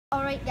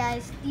Alright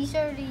guys, these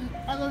are the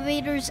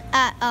elevators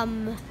at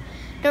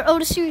they're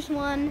Otis Series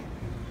One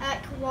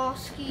at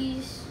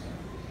Kowalski's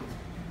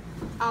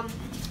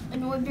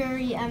in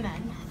Woodbury,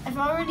 MN. I've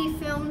already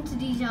filmed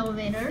these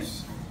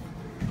elevators.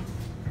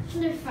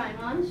 They're fine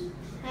ones.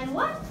 And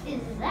what is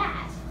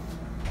that?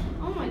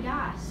 Oh my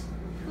gosh.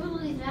 Who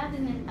leaves that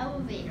in an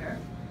elevator?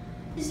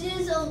 This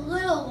is a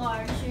little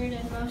larger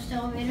than most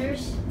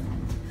elevators.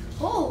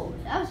 Oh,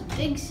 that was a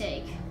big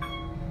sake.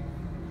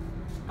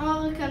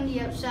 Oh, look on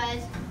the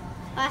outside.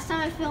 Last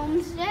time I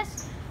filmed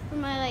this, for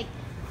my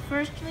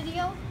first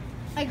video,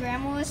 my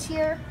grandma was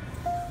here,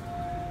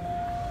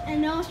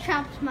 and I was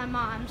trapped with my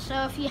mom.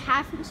 So if you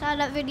haven't saw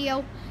that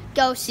video,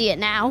 go see it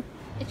now.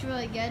 It's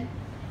really good.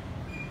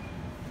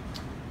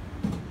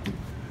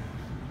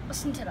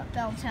 Listen to that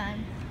bell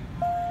chime.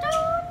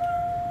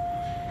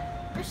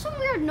 There's some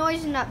weird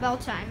noise in that bell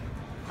chime.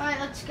 All right,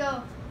 let's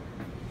go.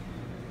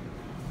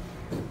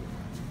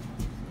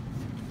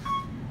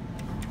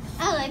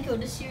 I like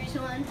Otis Series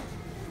One.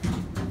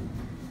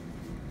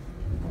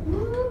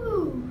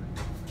 Ooh.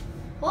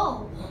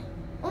 Whoa.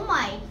 Oh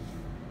my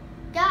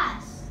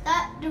gosh.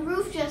 The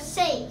roof just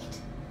saked.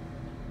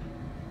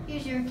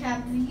 Here's your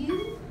cab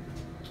view.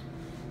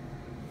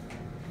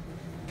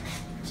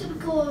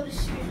 Typical Otis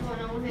Series One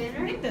elevator.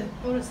 I think the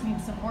Otis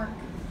needs some work.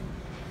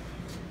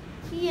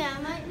 Yeah,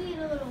 might need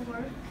a little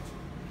work.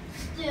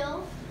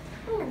 Still.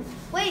 Ooh.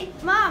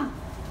 Wait, Mom.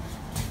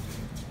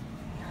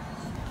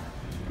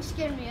 You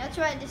scared me. Let's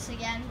try this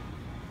again.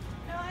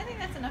 No, I think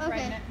that's enough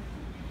right now.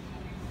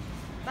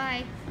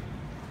 Bye.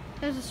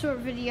 That was a short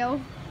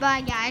video.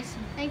 Bye, guys.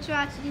 Thanks for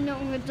watching.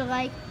 Don't forget to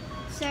like,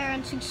 share,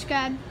 and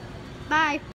subscribe. Bye.